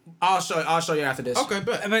that? I'll show you after this. Okay,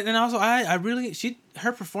 bet. But and also I really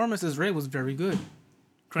her performance as Rey was very good.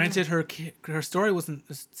 Granted, her story wasn't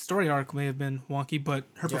the story arc may have been wonky, but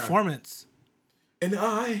her Yeah. performance. And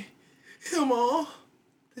I am all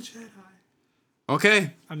the Jedi.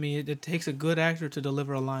 Okay. I mean, it takes a good actor to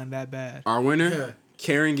deliver a line that bad. Our winner, Yeah.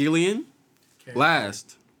 Karen Gillian.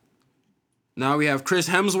 Last. Now we have Chris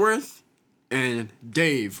Hemsworth and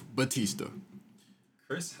Dave Bautista.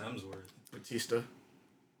 Chris Hemsworth. Batista.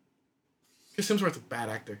 Chris Hemsworth's a bad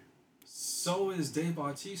actor. So is Dave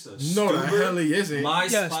Bautista. No, the hell he isn't. My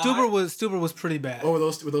Yeah, Spy. Stuber was pretty bad. Oh, were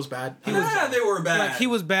those bad? Yeah, they were bad. Like he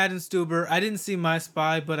was bad in Stuber. I didn't see My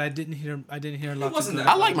Spy, but I didn't hear lots wasn't of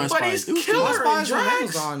that good. I like my But Spy. he's It was killer good. in Spies on Drax.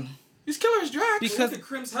 Amazon. He's killer as Drax. Because- Look at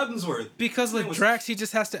Chris Hemsworth. Because Man with was- Drax, he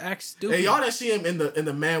just has to act stupid. Hey, y'all that see him in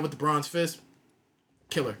the Man with the Bronze Fist,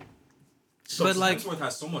 killer. So But, like- Hemsworth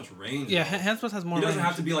has so much range. Yeah, though. Hemsworth has more. He doesn't range.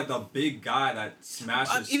 have to be like the big guy that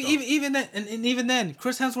smashes stuff. Even then, and even then,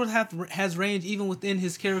 Chris Hemsworth has range even within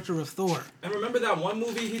his character of Thor. And remember that one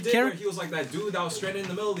movie he did where he was like that dude that was stranded in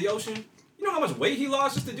the middle of the ocean? You know how much weight he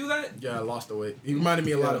lost just to do that? Yeah, I lost the weight. He reminded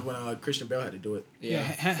me a lot of when Christian Bale had to do it. Yeah,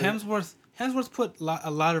 Hemsworth put a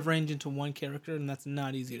lot of range into one character, and that's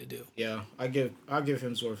not easy to do. Yeah, I'll give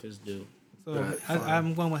Hemsworth his due. So Right, fine.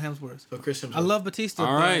 I'm going with Hemsworth. So Chris Hemsworth. I love Batista.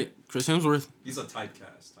 All but right, Chris Hemsworth. He's a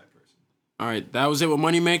typecast type person. All right, that was it with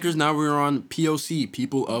Moneymakers. Now we're on POC,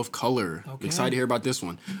 People of Color. Okay. Excited to hear about this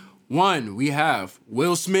one. One, we have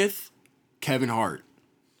Will Smith, Kevin Hart.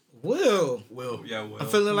 Will. Yeah, well. I'm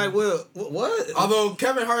feeling like Will. What? Although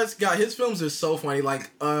Kevin Hart's got his films are so funny,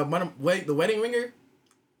 like The Wedding Ringer,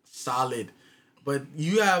 solid, but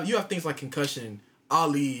you have things like Concussion,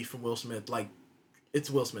 Ali from Will Smith, like it's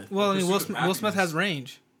Will Smith. Well, I mean, Pursuit of Will Smith has Happiness.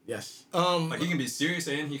 range. Yes, Like he can be serious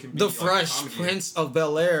and he can be The like, Fresh comedy. Prince of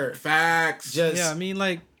Bel Air. facts. Just Yeah, I mean,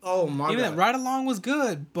 like oh my even god. that Ride Along was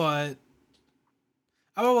good, but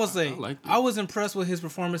I will say liked it. I was impressed with his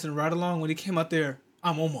performance in Ride Along when he came out there.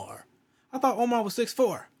 I'm Omar. I thought Omar was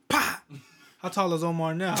 6'4". Pa! How tall is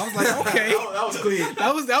Omar now? I was like, okay, that was clean.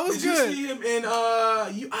 that was Did good. you see him in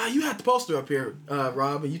you had the poster up here,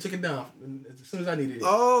 Rob, and you took it down as soon as I needed it.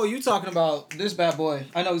 Oh, you talking about this bad boy?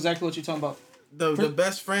 I know exactly what you're talking about. The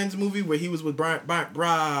Best Friends movie where he was with Byron. The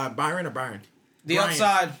Brian.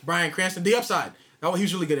 Upside. Bryan Cranston. The Upside. He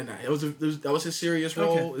was really good in that. That was his serious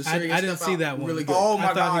role. Okay. His I serious didn't step see out. that one. Really good. Oh I my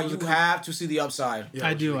thought he god, was you good. have to see the Upside. Yeah,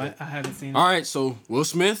 I it was do. really good. I haven't seen it. All right, so Will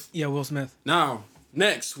Smith. Yeah, Will Smith. Now,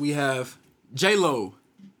 next we have J-Lo,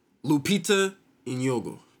 Lupita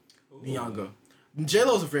Nyong'o. Nyong'o.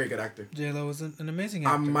 J-Lo's a very good actor. J-Lo was an amazing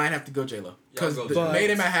I actor. might have to go J-Lo. Because Yeah, I'll the go Made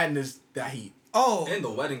in Manhattan is that heat. Oh, And The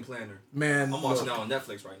Wedding Planner. Man, I'm watching look. that on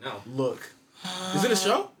Netflix right now. Look. Is it a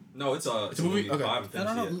show? No, it's a movie? movie. Okay. I haven't I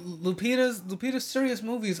finished don't know. yet. Lupita's serious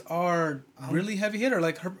movies are really heavy hitter.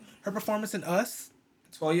 Like her performance in Us,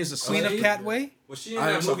 12 years of Queen of Slave. Catway, Was she in I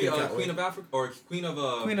that am so movie, Catway. Queen of Africa or Queen of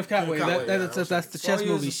Queen of Catway. Catway, That's the chess 12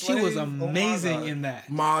 Years movie. a She was Slave. Oh my amazing God. in that.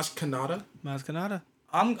 Maj Kanata. Maz Kanata.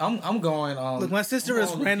 I'm going. Look, my sister I'm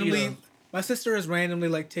is going randomly. Lupita. My sister is randomly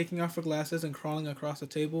like taking off her glasses and crawling across the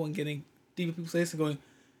table and getting deep in people's face and going,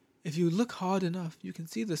 "If you look hard enough, you can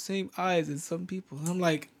see the same eyes as some people." And I'm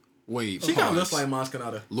like, Wait, She kind of pause. looks like Maj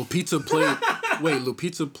Kanata. Lupita played. Wait,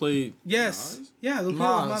 Lupita played. yes, yeah, Lupita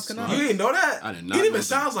Maz. was Maz You Kanata. didn't know that? I did not It know even that.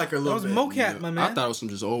 sounds like her a That little was bit. mocap, my man. I thought it was some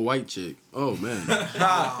just old white chick. Oh man.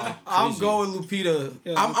 Nah, I'm going Lupita.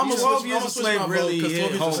 Yeah, I'm Lupita- a 12 Years a Slave really hit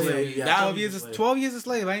 12 Years a home. Slave. Yeah, That 12 years, 12 years a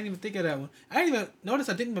slave. I didn't even think of that one. I didn't even notice.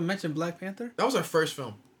 I didn't even mention Black Panther. That was her first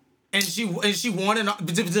film. And she won an.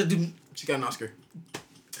 She got an Oscar.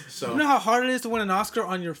 So You know how hard it is to win an Oscar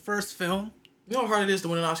on your first film, you know how hard it is to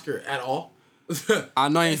win an Oscar at all? I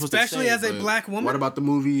know I ain't supposed to especially say, as a but black woman. What about the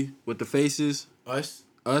movie with the faces? Us.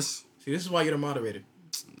 Us. See, this is why you're the moderator.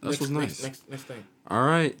 That's what's nice. Next thing. All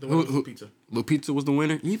right. The winner was pizza. Lupita was the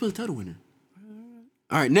winner. You supposed to tell the winner.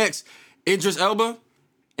 All right. Next, Idris Elba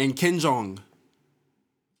and Ken Jeong.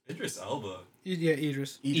 Idris Elba. Yeah,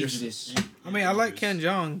 Idris. Idris. I mean, I like Ken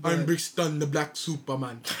Jeong, but, I'm Brixton, the Black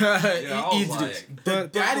Superman. Yeah, I was like,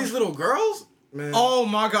 but Daddy's little girls? Man. Oh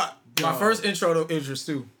my god. My Dog. first intro to Idris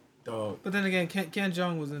too. Dog. but then again, Ken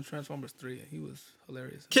Jeong was in Transformers 3. And he was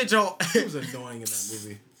hilarious. Kid Joe. He was annoying in that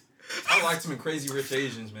movie. I liked him in Crazy Rich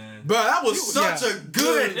Asians, man. But that was such a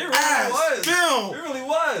good It really ass was. It film. really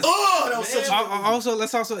was. Oh, that was Man.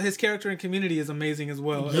 such a Also, his character in Community is amazing as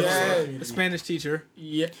well. Yeah. The Spanish teacher.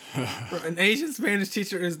 Yeah. An Asian Spanish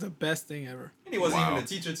teacher is the best thing ever. And he wasn't Wow. even a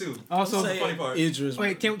teacher, too. Also, That's the funny part. Idris.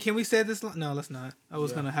 wait, can we say this? No, let's not. I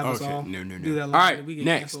was gonna have us Okay. all No. do that. All line, right. but we get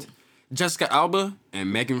Next, canceled. Jessica Alba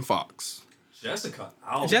and Megan Fox. Jessica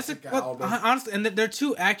Alba. Jessica, well, Alba. honestly, and they're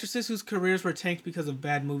two actresses whose careers were tanked because of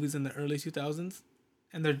bad movies in the early 2000s,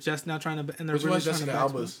 and they're just now trying to. And they're Which really one's trying to Jessica back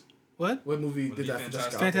Alba's? What? What movie Would did be that for Jessica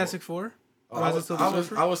Fantastic. Alba? Fantastic Four. Oh, Rise of Silver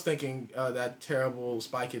Surfer? I was thinking that terrible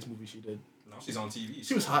Spy Kids movie she did. No, she's on TV.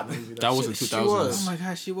 She was hot in the movie. That was in She 2000s. was. Oh my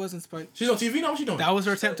gosh, she was in Spike. She's on TV now. What's she doing? That was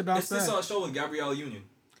her attempt to bounce It's this back. show with Gabrielle Union.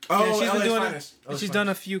 Oh, Yeah, she's been LA's doing Finest. it. LA's She's done a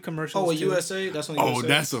Finest. few commercials. Oh, too. USA. That's on Oh, USA.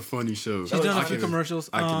 that's a funny show. She's done a I few can- commercials.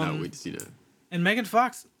 I cannot wait to see that. And Megan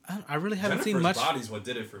Fox, I really haven't Jennifer's seen much. Body's what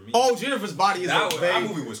did it for me. Oh, Jennifer's Body is that a babe.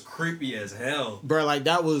 movie was creepy as hell. Bro, like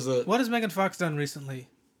that was a What has Megan Fox done recently?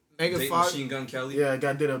 Megan Date Fox. Machine Gun Kelly. Yeah,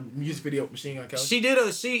 guy did a music video with Machine Gun Kelly.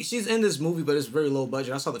 She's in this movie, but it's very low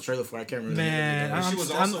budget. I saw the trailer for it. I can't remember. Man, And she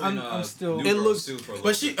was also in I'm still. New It Girl looks- too for a little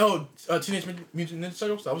But she, bit. Teenage Mutant Ninja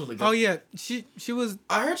Turtles. That was really good. Oh yeah, she was.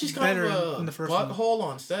 I heard she's kind better of in a the first one. butthole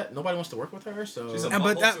on set. Nobody wants to work with her, so She's a And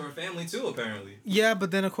but bubble that- to her family too, apparently. Yeah,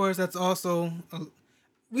 but then of course that's also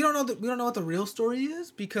we don't know what the real story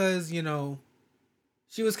is because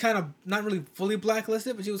she was kind of not really fully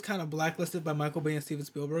blacklisted, but she was kind of blacklisted by Michael Bay and Steven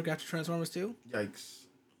Spielberg after Transformers 2. yikes.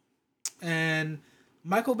 And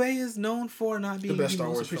Michael Bay is known for not The being best the Star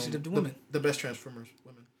most Wars appreciative film. to women. The best Transformers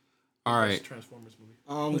women. All right. Best Transformers movie.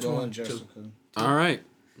 I'm Which going one? Jessica. All right.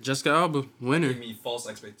 Jessica Alba, winner. Gave me false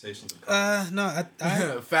expectations. Of No,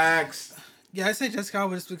 I Facts. yeah, I say Jessica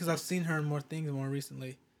Alba just because I've seen her in more things more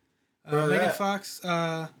recently. Where Megan that? Fox,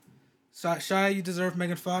 Shy, you deserve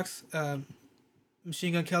Megan Fox.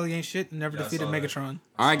 Machine Gun Kelly ain't shit and never Yeah, I defeated saw that. Megatron.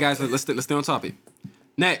 All right, guys, let's stay on topic.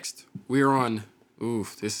 Next, we are on.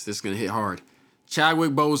 Oof, this is gonna hit hard.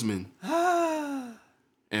 Chadwick Boseman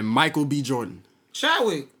and Michael B. Jordan.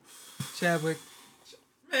 Chadwick. Chadwick.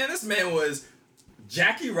 Man, this man was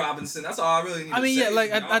Jackie Robinson. That's all I really need I mean, to yeah, say.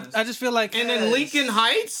 like to be honest. I just feel like, And then Lincoln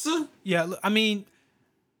Heights. yeah, I mean,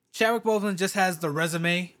 Chadwick Boseman just has the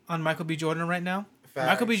resume on Michael B. Jordan right now. Facts.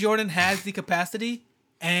 Michael B. Jordan has the capacity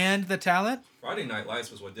and the talent, Friday Night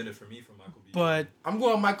Lights was what did it for me for Michael B. but I'm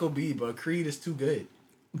going Michael B, but Creed is too good.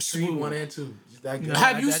 Creed 1 and 2. Just that good. No.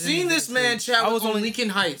 Have you I didn't seen even this see man it. Chadwick I was on only- Lincoln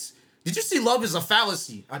Heights? Did you see Love is a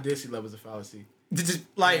Fallacy? I did see Love is a Fallacy.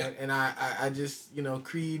 Like, And I just,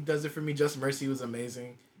 Creed does it for me. Just Mercy was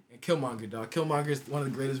amazing. And Killmonger, dog. Killmonger is one of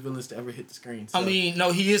the greatest villains to ever hit the screen. So, I mean,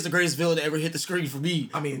 no, he is the greatest villain to ever hit the screen for me.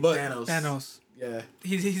 but Thanos. Thanos. Yeah.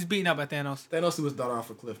 He's beaten out by Thanos. Thanos threw his daughter off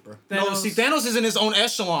a cliff, bro. No, see, Thanos is in his own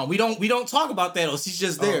echelon. We don't talk about Thanos. He's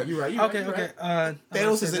just there. Oh, you're right. Okay, okay.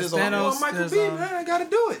 Thanos is in his own- Thanos. Oh, Michael There's, B, man. I gotta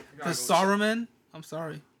do it. there's Saruman. I'm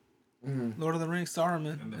sorry. Mm-hmm. Lord of the Rings,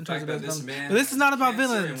 Saruman. And the in fact terms that of this his man But this is not about had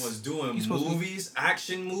cancer villains. and was doing He's supposed to be- movies,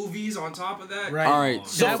 action movies on top of that. Right. All right. The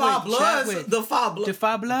Chadwick, Five Bloods. Chadwick. The Five Bloods. The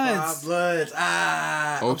Five Bloods. Five Bloods.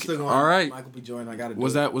 I'm Okay, still going all right. Michael B. Jordan. I gotta do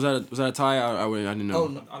Was it. that a tie? I didn't know. Oh,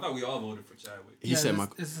 no. I thought we all voted for Chadwick. He Yeah, said this-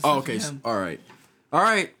 Michael. this is Oh, for okay. him. All right. All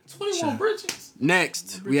right. 21 Bridges.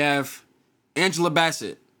 Next, we have Angela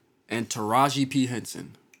Bassett and Taraji P.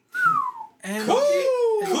 Henson. And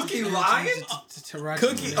Cookie Lion?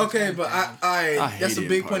 Cookie. Okay, but I that's a hate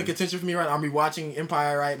big Empire. point of contention for me right now. I'm rewatching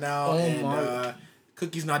Empire right now, Oh and my.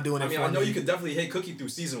 Cookie's not doing it I mean, for I know me. you could definitely hate Cookie through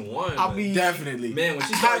season 1. I but mean, Definitely. man, when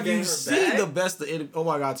she started Have getting you her seen bag, the best of Oh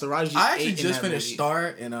my God, Taraji. I actually ate in just that finished movie.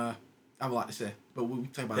 Star, and I have a lot to say, but we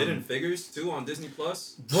talk about Hidden it. Figures too on Disney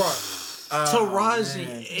Plus. Bro, Taraji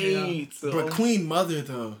man. ate. But Queen Mother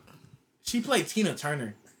though, she played Tina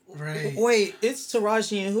Turner. Right. Wait, it's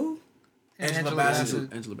Taraji and who? Angela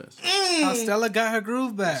Bassett. Angela Bassett. How Stella got her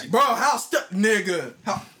groove back. Bro, how nigga?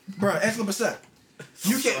 How, bro, Angela Bassett.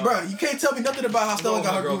 You can't tell me nothing about how Stella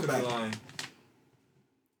got her groove back.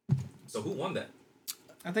 So who won that?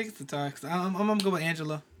 I think it's the tie. 'Cause I'm gonna go with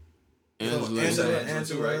Angela. Angela. Angela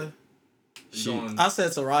too, right? She- Going- I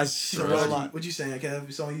said Taraji. Taraji. What you saying, Kev?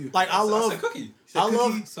 It's on you. Like I said love, Cookie. I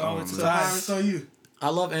love, Cookie? So it's a So tie. it's on you. I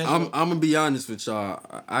love I'm Angela. gonna be honest with y'all.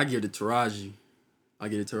 I give it to Taraji. I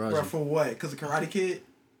give it to Bro, Taraji. for what? Because of Karate Kid?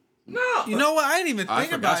 No. You know what? I didn't even I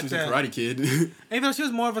think forgot about she was a that. Karate Kid. Even though she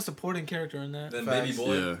was more of a supporting character in that. Then Facts. Baby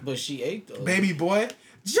Boy. yeah. But she ate though. Baby boy.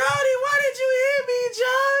 Jody, why did you hit me,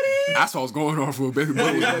 Jody? That's what I was going on for. Baby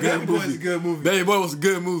Boy was a Baby good Boy is a movie. good movie. Baby Boy was a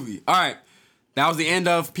good movie. All right. That was the end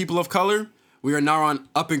of People of Color. We are now on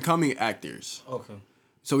up and coming actors. Okay.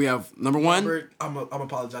 So we have number one. Robert, I'm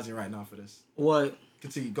apologizing right now for this. What?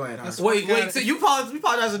 Continue. Go ahead. That's Howard. Wait. So you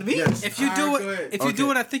apologize to me? Yes. If you All do right, what, go ahead. if you do Okay.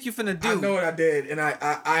 what I think you're finna do, I know what I did, and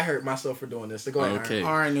I hurt myself for doing this. So go ahead. Okay. Aaron.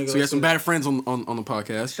 All right, nigga. So we got some bad friends on the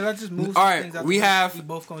podcast. should I just move? All some right, things out we the way? have We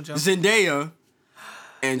both gonna jump. Zendaya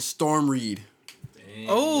and Storm Reed. Damn.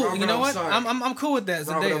 Oh, Robert, you know I'm what? sorry. I'm cool with that.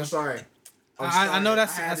 Robert, I'm Zendaya. sorry. I know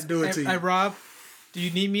that's. I had to do it to you. Hey, Rob, do you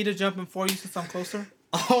need me to jump in for you since I'm closer?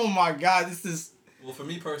 Oh my God, this is. Well, for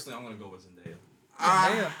me personally, I'm gonna go with Zendaya.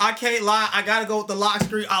 I can't lie. I gotta go with the lock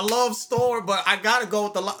screen. I love Storm, but I gotta go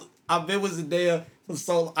with the lock. I've been with Zendaya for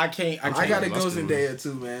so I can't. I gotta Let's go do it. Zendaya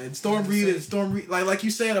too, man. Storm Reed, like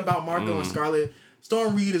you said about Marco and Scarlett.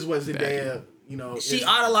 Storm Reed is what Zendaya, She is-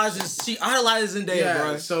 idolizes Zendaya, Yeah,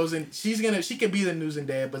 bro. so she could be the new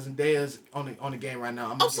Zendaya, but Zendaya's on the game right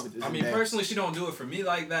now. I'm gonna give it to Zendaya. I mean, personally, she don't do it for me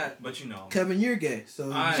like that, but you know, Kevin, you're gay,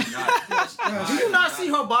 so I'm not. Do you not see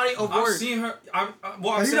her body of I've work? seen her. I'm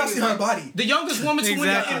you saying not is see her like- body. The youngest woman to win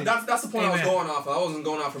Exactly. that. That's the point I was Amen. going off of. I wasn't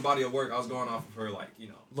going off her body of work. I was going off of her, like,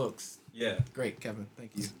 Looks yeah. great, Kevin.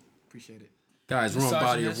 Thank you, appreciate it. Guys, we're on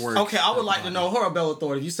body of Misogynist. work. Okay, I would like to know her or Bella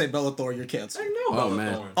Thorne. If you say Bella Thorne, you're canceled. I know Oh, Bella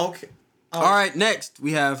man. Thorne. Okay. All right, next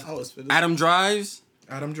we have I was finished. Adam Drives.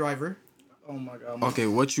 Adam Driver. Oh my god. Okay,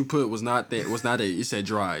 what you put was not that. Was not it. You said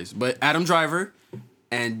Drives, but Adam Driver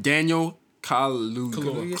and Daniel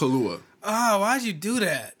Kaluuya. Oh, why'd you do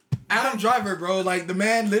that? Adam Driver, bro. Like the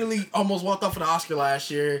man literally almost walked off for the Oscar last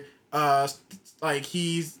year. Like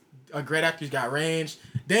he's a great actor. He's got range.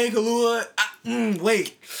 Dan Kaluuya.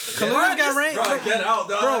 Wait. Kaluuya's got range. Bro, get out,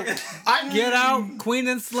 dog. Get out, Queen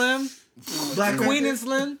and Slim. Black Queen and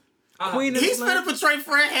Slim. Queen and He's Slim. finna portray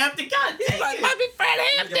Fred Hampton. God dang it. Might be Fred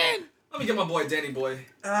Hampton. Let me get my boy Danny Boy.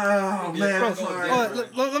 Oh man, I'm Bro, sorry. Oh,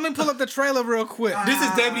 let me pull up the trailer real quick. This is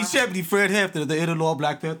Deputy Shepard, Fred Hampton of the Interlaw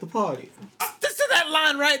Black Panther Party. This is that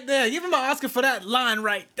line right there. Give him an Oscar for that line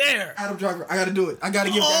right there. Adam Driver. I gotta do it. I gotta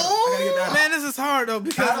give that. I gotta give that. Man, this is hard though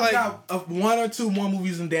because Adam like got one or two more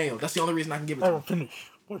movies than Daniel. That's the only reason I can give it to him.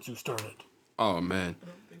 finish what you started. Oh man.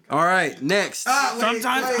 All right, next. Sometimes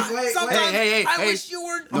Hey, I wish you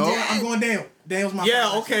were. I'm going Daniel. Daniel's my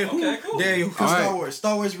Yeah, favorite. okay. Okay, cool. Daniel. All Star right. Wars.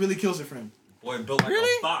 Star Wars really kills it for him. Boy built like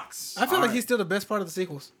Really? a box. I feel All like right. he's still the best part of the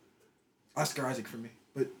sequels. Oscar Isaac for me.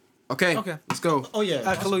 But Okay. Okay. Let's go. Oh yeah.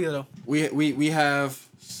 Kaluuya though. We have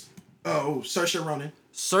Saoirse Ronan.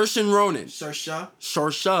 Saoirse Ronan,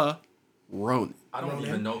 Saoirse. Ronan, I don't Ronan.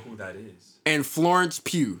 even know who that is. and Florence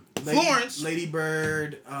Pugh. Florence. Lady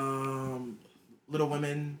Bird. Little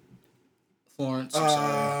Women. Florence.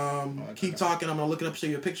 I'm sorry. Keep talking. I'm gonna look it up. Show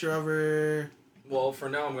you a picture of her. Well, for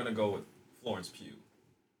now, I'm gonna go with Florence Pugh.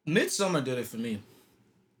 Midsummer did it for me.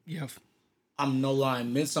 Yeah. I'm no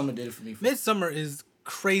lying. Midsummer did it for me. Midsummer is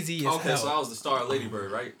crazy as Okay, hell. so that was the star of Lady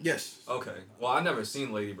Bird, right? Yes. Okay. Well, I never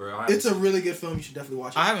seen Lady Bird. It's a really good film. You should definitely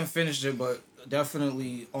watch it. I haven't finished it, but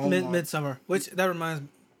definitely on Midsummer, which that reminds me.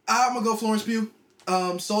 I'm gonna go Florence Pugh.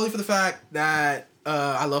 Solely for the fact that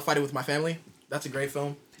I love Fighting with My Family. That's a great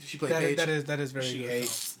film. She played Paige. That is very She good.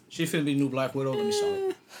 hates. She finna be new Black Widow. Let me show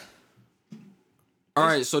it. All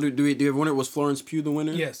right, so do we have a winner? Was Florence Pugh the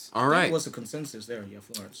winner? Yes. All right. What's the consensus there? Yeah,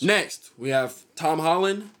 Florence. Next, we have Tom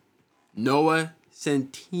Holland, Noah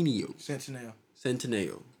Centineo.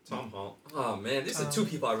 Centineo. Tom Holland. Oh man, these are two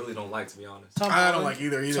people I really don't like, to be honest. I don't like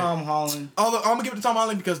either. Tom Holland. Although I'm gonna give it to Tom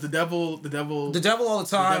Holland because the devil The Devil All the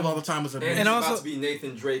Time. all the time was a And, bitch. he's also- about to be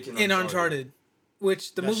Nathan Drake in In Uncharted,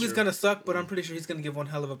 which the That's movie's true. gonna suck, but I'm pretty sure he's gonna give one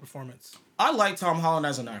hell of a performance. I like Tom Holland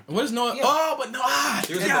as an actor. What is Noah? Yeah. Oh, but no.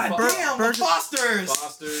 He was in God the damn, the Bur- Fosters.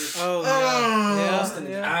 Fosters. Oh Austin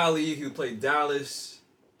yeah. Alley, who played Dallas.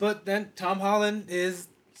 But then Tom Holland is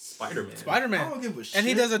Spider-Man. I Spider-Man, don't give a shit. and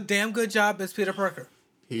he does a damn good job as Peter Parker.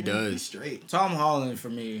 He He's does. straight. Tom Holland for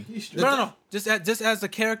me. He's straight. No. Just as the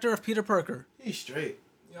character of Peter Parker. He's straight.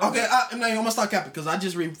 Okay, I'm gonna stop capping because I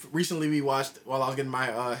just recently rewatched while I was getting my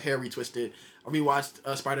hair retwisted. I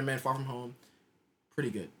rewatched Spider-Man: Far From Home. Pretty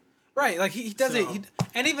good. Right, like he does it, So-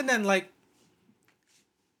 and even then, like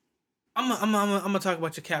I'm gonna talk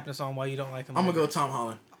about your Captain song why you don't like him. I'm gonna go Tom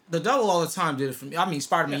Holland. The Devil All the Time did it for me. I mean,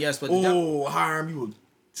 Spider-Man, yes, but the Devil. Oh, Hiram, you would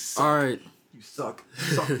suck. All right. You suck. You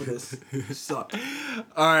suck for this. You suck.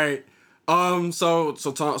 All right. So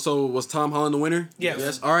was Tom Holland the winner? Yes.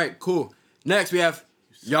 Yes. All right. Cool. Next we have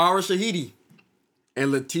Yara Shahidi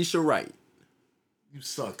and Letitia Wright. You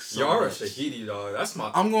suck. So Yara much. Shahidi, dog. That's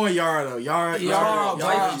my. I'm going Yara though. Yara. Yara,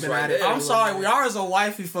 Yara's been right at it. there. I'm sorry, Yara's a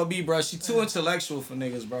wifey for me, bro. She's too intellectual for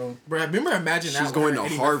niggas, bro. Bro, remember Imagine that. She's going to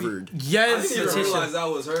with her and Eddie Harvard. I Yes, didn't even Letitia. realize that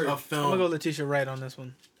was her. Murphy? A I'm film. gonna go Letitia Wright on this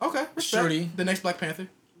one. Okay, respect. Shorty. The next Black Panther.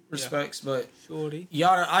 respects, but Shorty.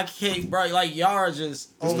 Yara, I can't, bro. Like Yara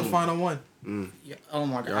just. This is the final one. Yeah, oh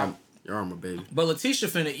my god. Yara my baby. But Letitia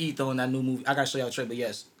finna eat though in that new movie. I gotta show y'all the trailer. But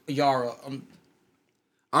yes, Yara.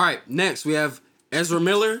 All right. Next we have Ezra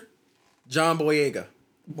Miller, John Boyega.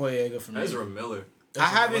 Boyega for me. Ezra Miller. I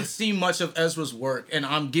haven't seen much of Ezra's work, and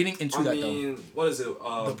I'm getting into I that mean, what is it?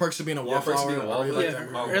 The Perks of Being a yeah, Perks of Wallflower. Being a I really like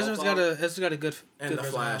Wallflower. that. Yeah. Ezra's got a good And good The resume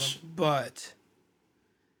on Flash. him.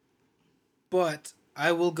 But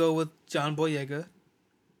I will go with John Boyega.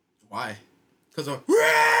 Why? Because of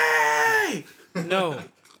Ray! No.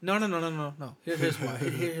 Here's why.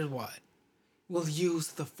 Here's why. We'll use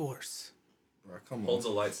the Force. Bro, come holds a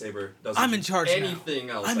on. lightsaber. Doesn't I'm do in charge anything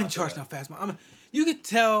now. else. I'm in after charge that. now, Phasma. You could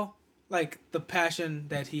tell, like, the passion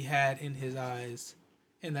that he had in his eyes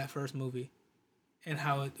in that first movie, and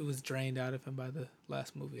how it was drained out of him by the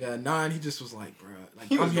last movie. Yeah, 9, he just was like, bro, like,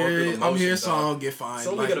 He was I'm going through here, the I'm here motions, so I dog. don't get fined. So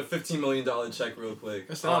let me Like, get a $15 million check real quick.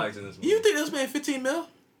 that's I'll not- act in this movie. You think this man 15 mil?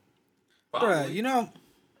 Bruh, Probably. you know,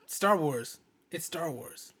 Star Wars. It's Star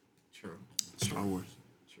Wars. True. Star Wars.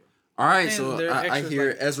 All right, And so they're I extras hear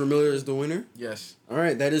like- Ezra Miller is the winner. Yes. All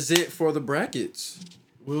right, that is it for the brackets.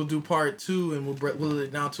 we'll do part 2 and we'll whittle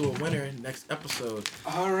it down to a winner next episode.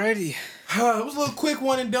 Alrighty. It was a little quick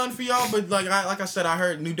one and done for y'all, but like I said, I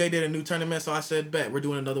heard New Day did a new tournament, so I said, bet we're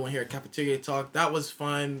doing another one here at Cafeteria Talk. That was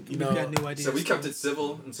fun, you know. We got new ideas. So we kept it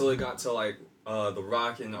civil until it got to like The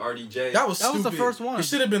Rock and RDJ. That was the first one. It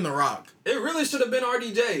should have been The Rock. It really should have been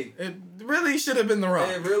RDJ. It really should have been The Rock.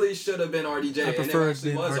 It really should have been RDJ. I prefer and it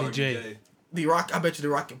actually was RDJ. The Rock, I bet you The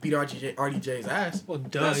Rock can beat RDJ's ass. Well,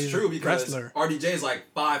 duh, That's he's true a because wrestler. RDJ is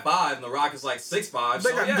like 5'5" and The Rock is like 6'5". They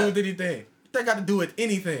So got to yeah. do with anything. They got to do with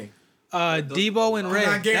anything. Debo and Ray.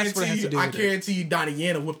 I That's what it has to do with it. guarantee you Donnie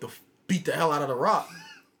Yen will beat the hell out of The Rock.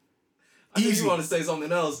 I think Easy. you want to say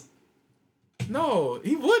something else. No,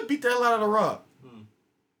 he would beat the hell out of The Rock.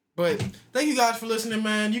 But thank you guys for listening,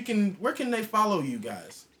 man. Where can they follow you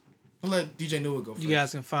guys? I'll let DJ Nua go first. You guys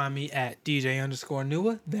can find me at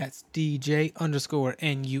DJ_Nua. That's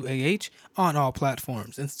DJ_NUAH on all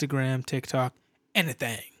platforms. Instagram, TikTok,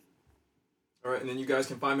 anything. All right, and then you guys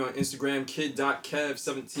can find me on Instagram,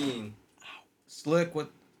 kid.kev17. Slick with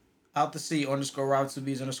out the sea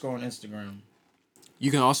 _Rob2Bs_ on Instagram. You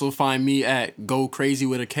can also find me at Go Crazy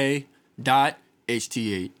with a K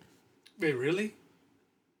 .ht8. Wait, really?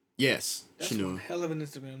 Yes, That's Chanua. one hell of an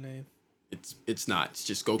Instagram name. It's not. It's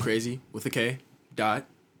just Go Crazy with a K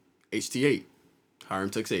 .ht8. Hiram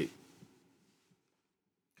Tux 8.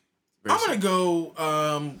 I'm going to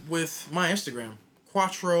go with my Instagram,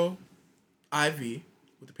 Quattro IV,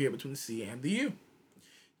 with the P between the C and the U.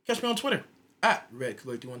 Catch me on Twitter, at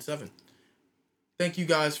RedColor317. Thank you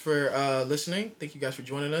guys for listening. Thank you guys for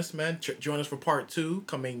joining us, man. Join us for part 2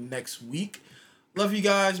 coming next week. Love you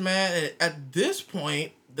guys, man. And at this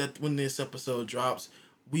point, that when this episode drops,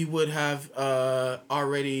 we would have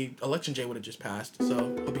already, Election Day would have just passed. So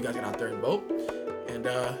hope you guys get out there and vote. And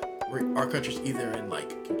our country's either in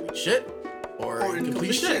like complete shit or in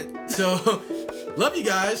complete shit. So love you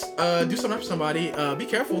guys. Do something for somebody. Be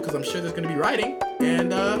careful because I'm sure there's going to be rioting.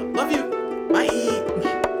 And love you. Bye.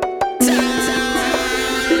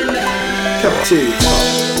 Cafeteria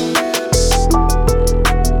Talk.